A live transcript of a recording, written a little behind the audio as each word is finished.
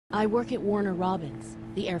I work at Warner Robins,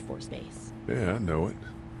 the Air Force Base. Yeah, I know it.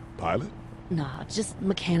 Pilot? Nah, just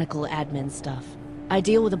mechanical admin stuff. I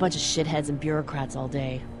deal with a bunch of shitheads and bureaucrats all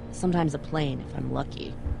day. Sometimes a plane, if I'm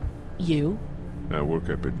lucky. You? I work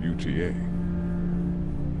up at UTA.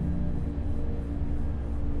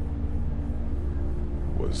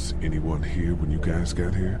 Was anyone here when you guys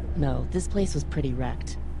got here? No, this place was pretty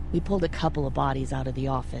wrecked. We pulled a couple of bodies out of the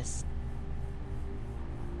office.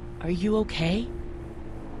 Are you okay?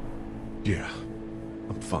 Yeah,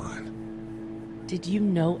 I'm fine. Did you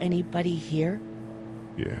know anybody here?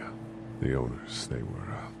 Yeah, the owners,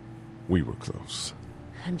 we were close.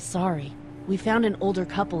 I'm sorry. We found an older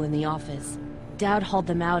couple in the office. Dad hauled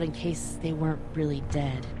them out in case they weren't really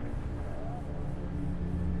dead.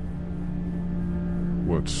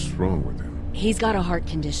 What's wrong with him? He's got a heart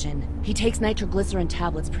condition. He takes nitroglycerin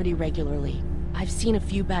tablets pretty regularly. I've seen a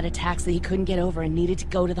few bad attacks that he couldn't get over and needed to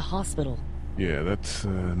go to the hospital. Yeah, that's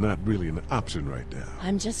not really an option right now.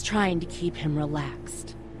 I'm just trying to keep him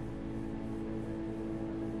relaxed.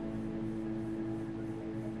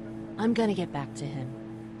 I'm gonna get back to him.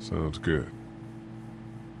 Sounds good.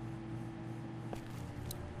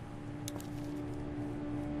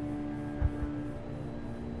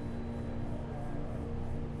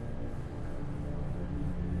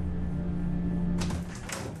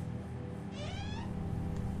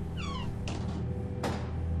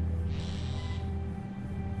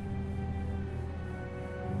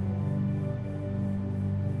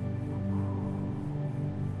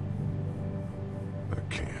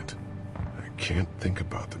 I can't think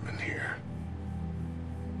about them in here.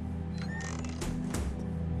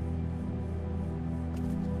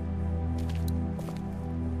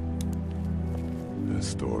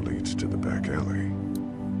 This door leads to the back alley.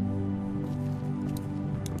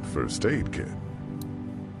 A first aid kit.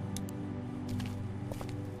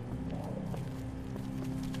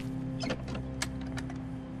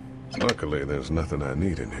 Luckily, there's nothing I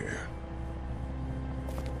need in here.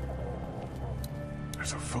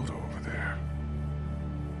 There's a photo over there.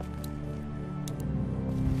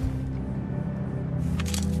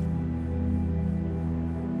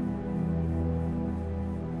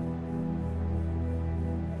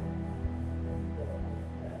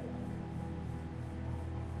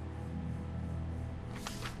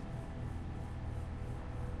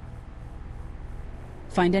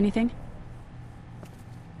 Find anything?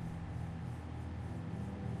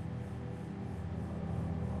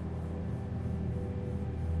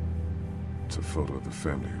 It's a photo of the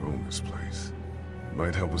family who own this place.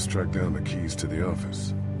 Might help us track down the keys to the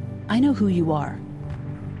office. I know who you are.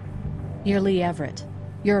 You're Lee Everett.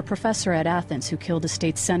 You're a professor at Athens who killed a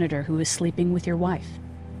state senator who was sleeping with your wife.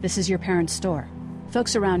 This is your parents' store.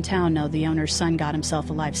 Folks around town know the owner's son got himself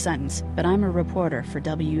a life sentence, but I'm a reporter for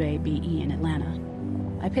WABE in Atlanta.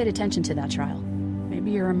 I paid attention to that trial.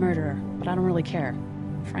 Maybe you're a murderer, but I don't really care.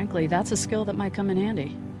 Frankly, that's a skill that might come in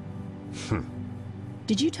handy.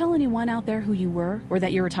 Did you tell anyone out there who you were, or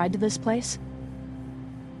that you were tied to this place?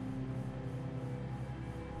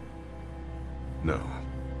 No.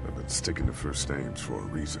 I've been sticking to first names for a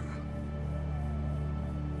reason.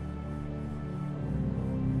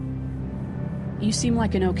 You seem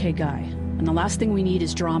like an okay guy, and the last thing we need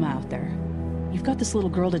is drama out there. You've got this little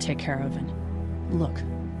girl to take care of, and... Look,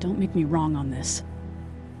 don't make me wrong on this.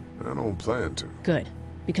 I don't plan to. Good.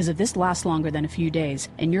 Because if this lasts longer than a few days,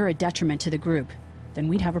 and you're a detriment to the group, then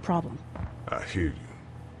we'd have a problem. I hear you.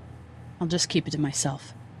 I'll just keep it to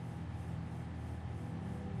myself.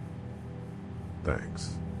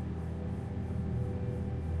 Thanks.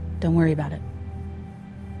 Don't worry about it.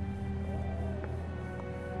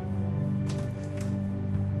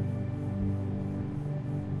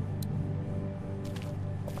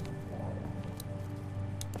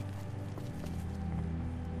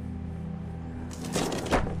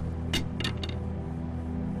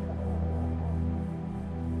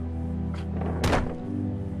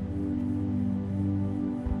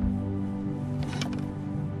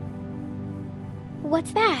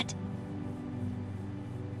 What's that?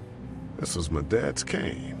 This was my dad's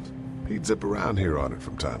cane. He'd zip around here on it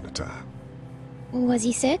from time to time. Was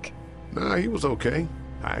he sick? Nah, he was okay.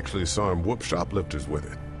 I actually saw him whoop shoplifters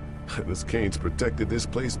with it. This cane's protected this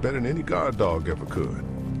place better than any guard dog ever could.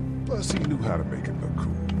 Plus, he knew how to make it look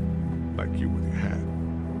cool. Like you with your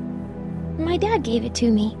hat. My dad gave it to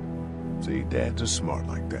me. See, dads are smart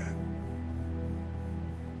like that.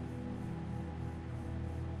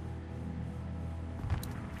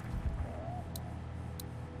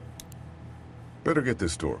 Better get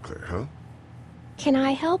this door clear, huh? Can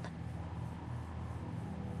I help?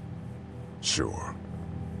 Sure.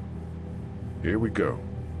 Here we go.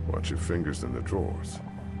 Watch your fingers in the drawers.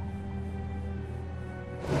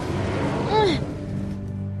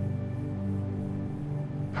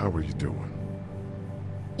 How are you doing?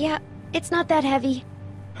 Yeah, it's not that heavy.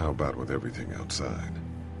 How about with everything outside?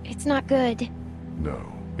 It's not good.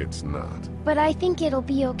 No, it's not. But I think it'll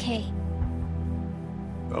be okay.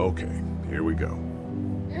 Okay, here we go.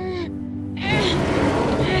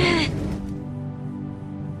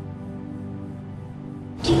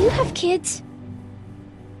 Do you have kids?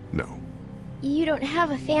 No. You don't have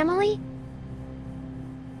a family?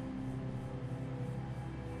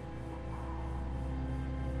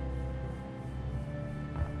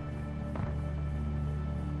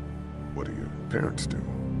 What do your parents do?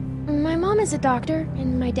 My mom is a doctor,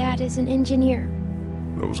 and my dad is an engineer.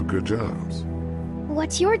 Those are good jobs.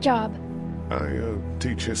 What's your job? I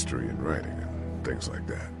teach history and writing and things like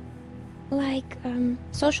that. Like,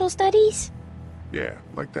 social studies? Yeah,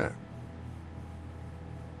 like that.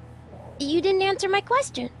 You didn't answer my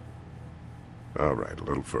question. All right, a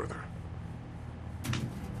little further.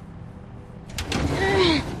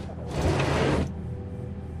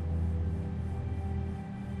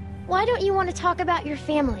 Why don't you want to talk about your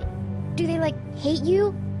family? Do they, like, hate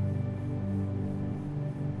you?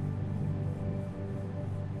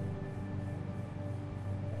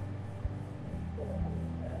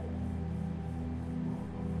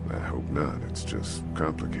 I hope not. It's just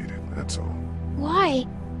complicated, that's all. Why?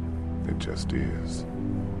 It just is.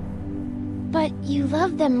 But you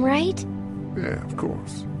love them, right? Yeah, of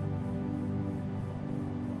course.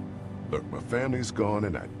 Look, my family's gone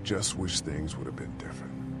and I just wish things would have been different.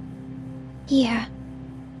 Yeah.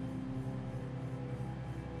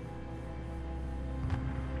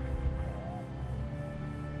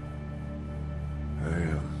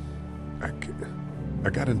 I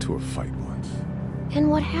got into a fight once. And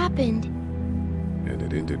what happened? And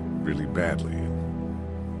it ended really badly.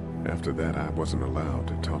 After that, I wasn't allowed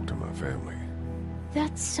to talk to my family.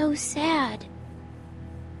 That's so sad.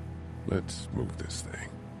 Let's move this thing.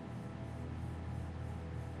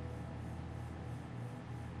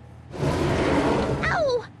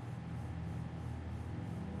 Ow!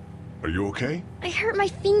 Are you okay? I hurt my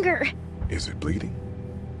finger. Is it bleeding?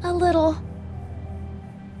 A little.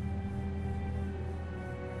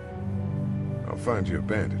 I'll find you a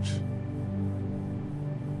bandage.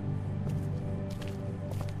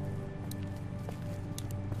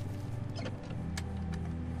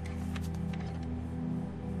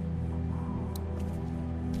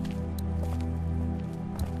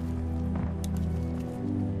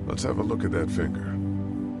 Let's have a look at that finger.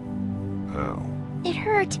 Ow. It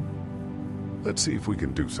hurt. Let's see if we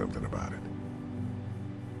can do something about it.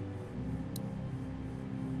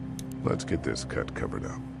 Let's get this cut covered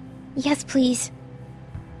up. Yes, please.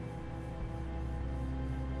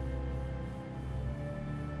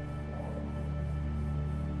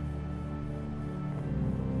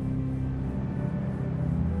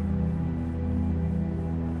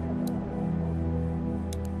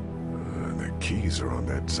 The keys are on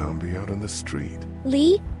that zombie out on the street.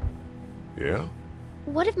 Lee? Yeah?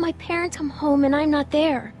 What if my parents come home and I'm not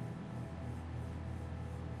there?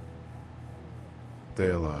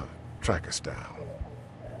 They'll, track us down.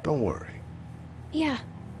 Don't worry. Yeah,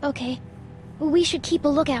 okay. We should keep a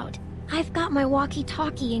lookout. I've got my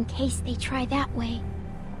walkie-talkie in case they try that way.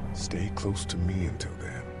 Stay close to me until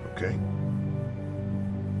then, okay?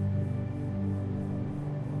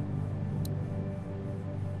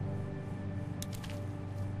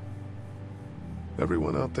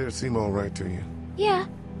 Everyone out there seem all right to you? Yeah.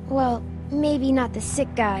 Well, maybe not the sick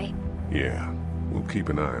guy. Yeah, we'll keep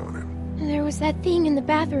an eye on him. There was that thing in the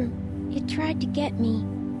bathroom. It tried to get me.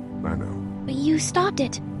 I know. But you stopped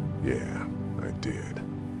it. Yeah, I did.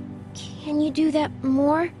 Can you do that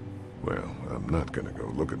more? Well, I'm not gonna go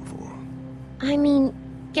looking for him. I mean,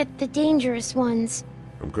 get the dangerous ones.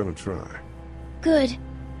 I'm gonna try. Good.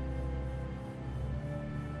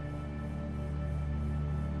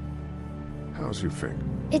 How's your finger?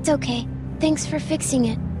 It's okay. Thanks for fixing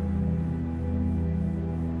it.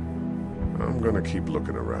 I'm gonna keep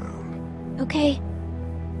looking around. Okay.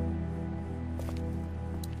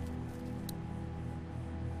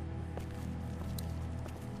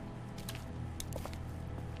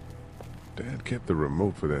 Dad kept the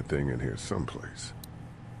remote for that thing in here someplace.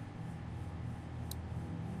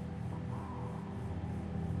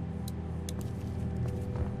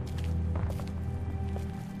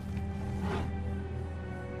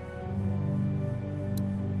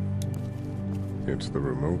 It's the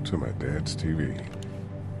remote to my dad's TV.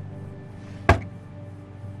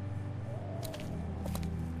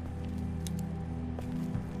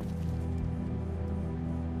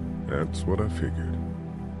 That's what I figured.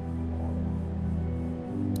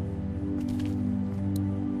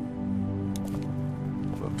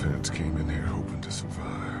 My parents came in here hoping to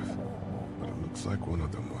survive. Looks like one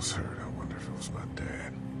of them was hurt. I wonder if it was my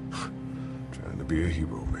dad. Trying to be a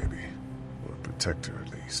hero, maybe. Or a protector,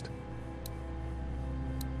 at least.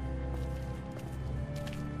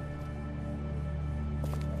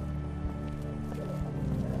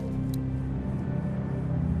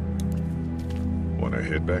 Want to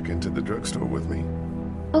head back into the drugstore with me?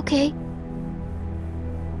 Okay.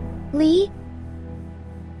 Lee?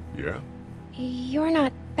 Yeah? You're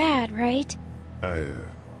not bad, right?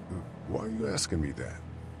 Why are you asking me that?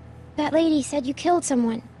 That lady said you killed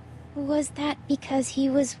someone. Was that because he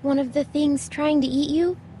was one of the things trying to eat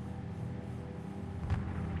you?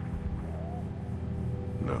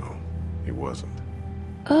 No, he wasn't.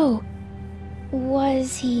 Oh.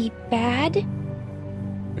 Was he bad?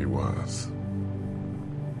 He was.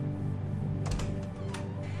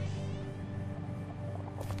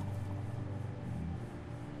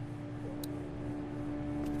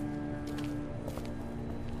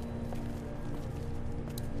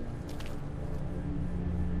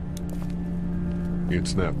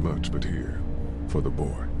 It's not much, but here, for the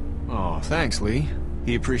boy. Oh, thanks, Lee.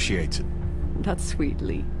 He appreciates it. That's sweet,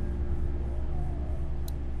 Lee.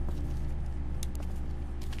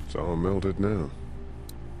 It's all melted now.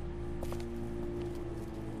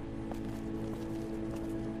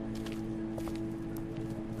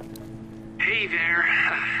 Hey there.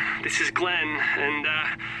 This is Glenn, and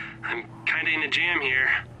I'm kinda in a jam here.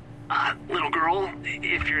 Little girl,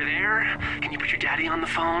 if you're there, can you put your daddy on the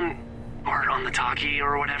phone? Or on the talkie,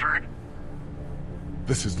 or whatever?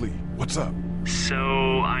 This is Lee. What's up? So,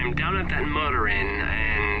 I'm down at that motor inn,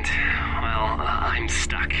 and, well, I'm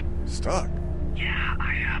stuck. Stuck? Yeah,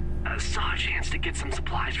 I saw a chance to get some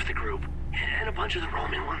supplies for the group, and a bunch of the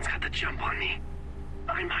Roman ones got the jump on me.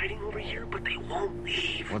 I'm hiding over here, but they won't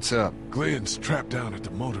leave. What's up? Glenn's trapped down at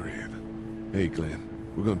the motor inn. Hey, Glenn.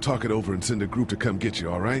 We're gonna talk it over and send a group to come get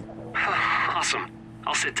you, all right? Awesome.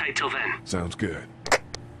 I'll sit tight till then. Sounds good.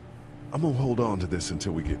 I'm gonna hold on to this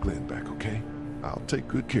until we get Glenn back, okay? I'll take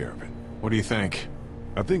good care of it. What do you think?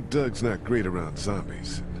 I think Doug's not great around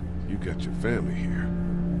zombies. You got your family here.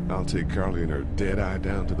 I'll take Carly and her dead eye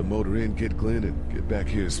down to the motor inn, get Glenn, and get back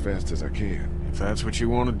here as fast as I can. If that's what you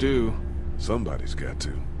want to do. Somebody's got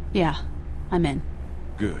to. Yeah, I'm in.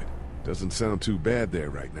 Good. Doesn't sound too bad there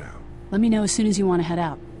right now. Let me know as soon as you want to head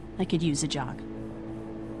out. I could use a jog.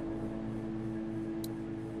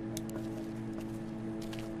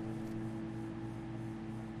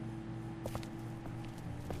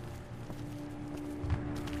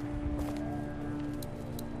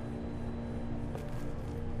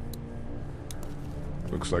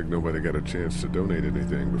 Looks like nobody got a chance to donate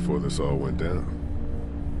anything before this all went down.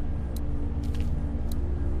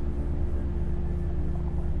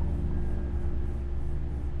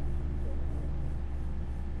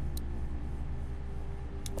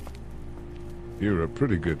 You're a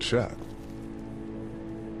pretty good shot.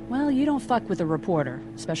 Well, you don't fuck with a reporter,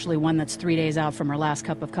 especially one that's 3 days out from her last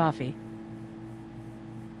cup of coffee.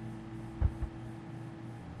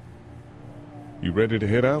 You ready to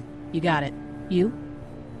head out? You got it. You?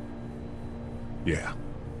 Yeah.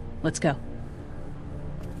 Let's go.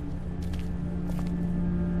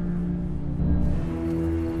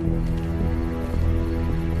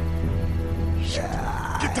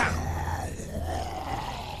 Get down!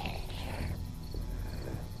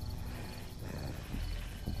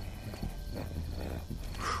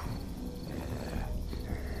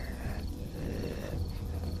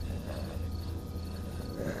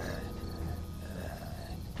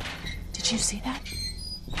 Did you see that?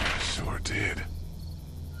 Sure did.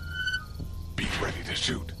 Be ready to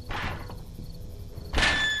shoot.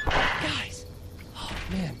 Guys! Oh,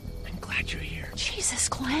 man. I'm glad you're here. Jesus,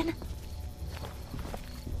 Glenn.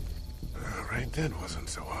 Right then wasn't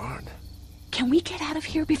so hard. Can we get out of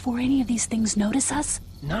here before any of these things notice us?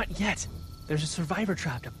 Not yet. There's a survivor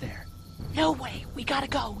trapped up there. No way. We gotta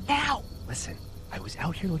go, now. Listen, I was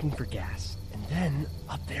out here looking for gas, and then,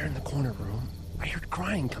 up there in the corner room, I heard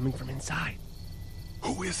crying coming from inside.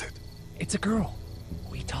 Who is it? It's a girl.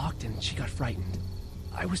 We talked and she got frightened.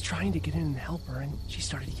 I was trying to get in and help her, and she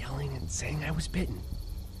started yelling and saying I was bitten.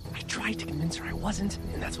 I tried to convince her I wasn't,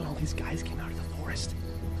 and that's when all these guys came out of the forest.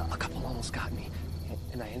 A couple almost got me,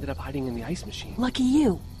 and I ended up hiding in the ice machine. Lucky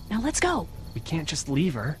you. Now let's go. We can't just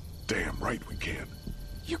leave her. Damn right we can.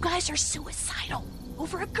 You guys are suicidal.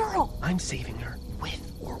 Over a girl. I'm saving her,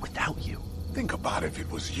 with or without you. Think about if it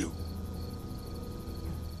was you.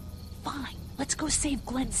 Fine. Let's go save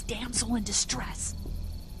Glenn's damsel in distress.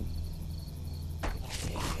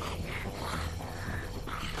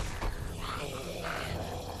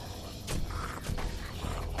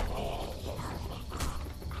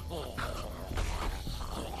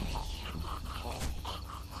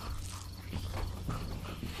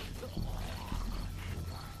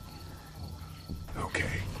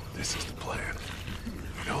 This is the plan.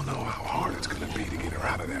 We don't know how hard it's gonna be to get her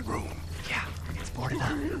out of that room. Yeah, it's boarded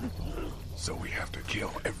up. So we have to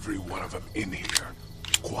kill every one of them in here.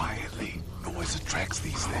 Quietly. Noise attracts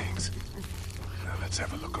these things. Now let's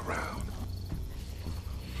have a look around.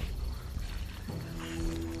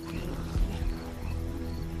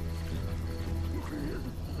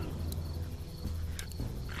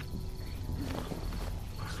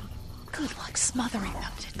 Good luck smothering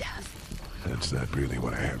them to death. That's not really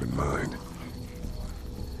what I have in mind.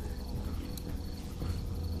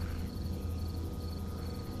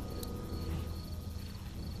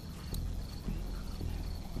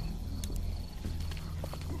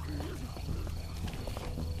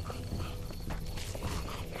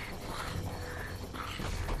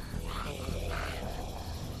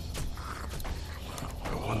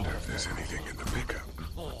 I wonder if there's anything in the pickup.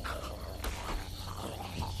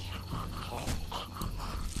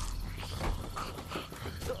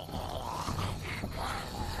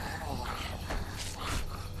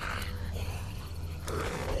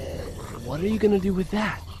 What are you gonna do with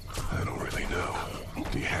that? I don't really know.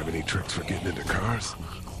 Do you have any tricks for getting into cars?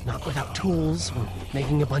 Not without tools, or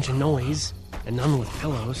making a bunch of noise, and none with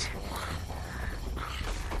pillows.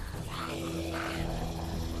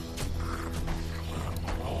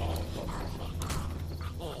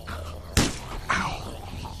 Ow!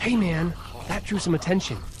 Hey man, that drew some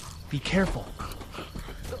attention. Be careful.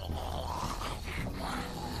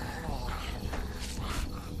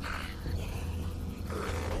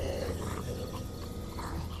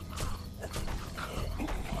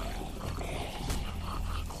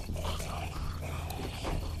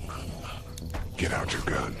 Get out your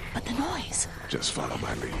gun. But the noise. Just follow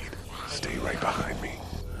my lead. Stay right behind me.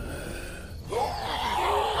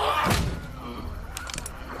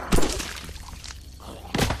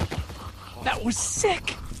 That was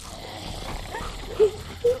sick!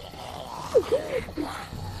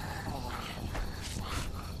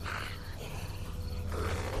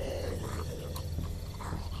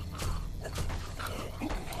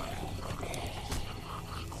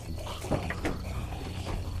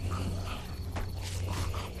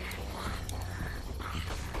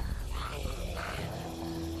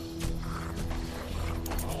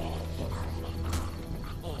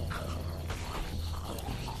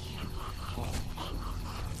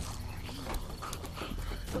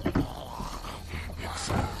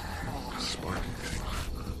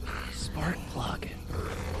 Spark plug.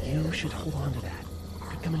 You should hold on to that.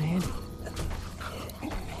 Could come in handy.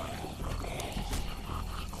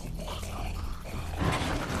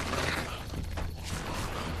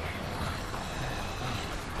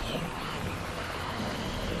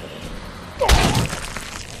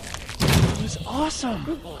 That was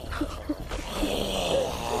awesome!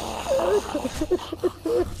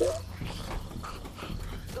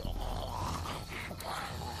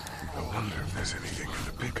 I wonder if there's anything in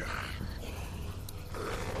the pickup.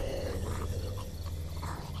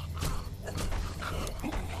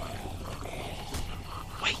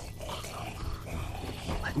 Wait!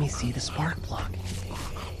 Let me see the spark plug.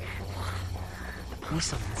 The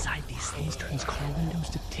porcelain inside these things turns car windows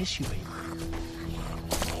to tissue paper.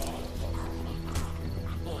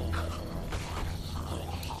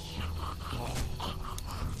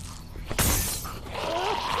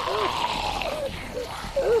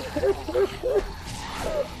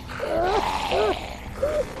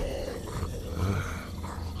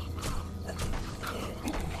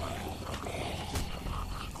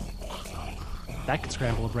 That could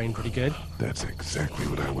scramble a brain pretty good. That's exactly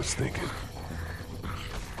what I was thinking.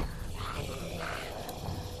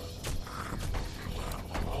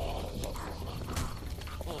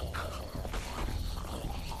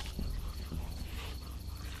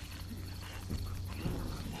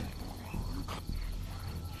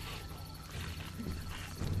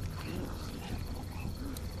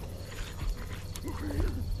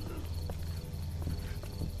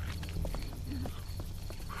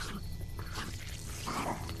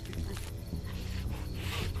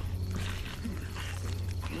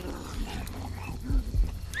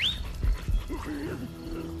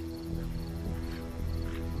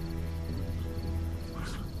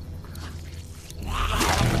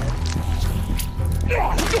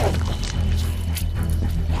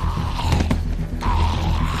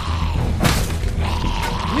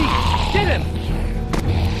 Get him!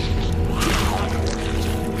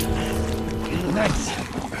 Nice.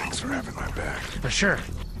 Thanks for having my back. For sure.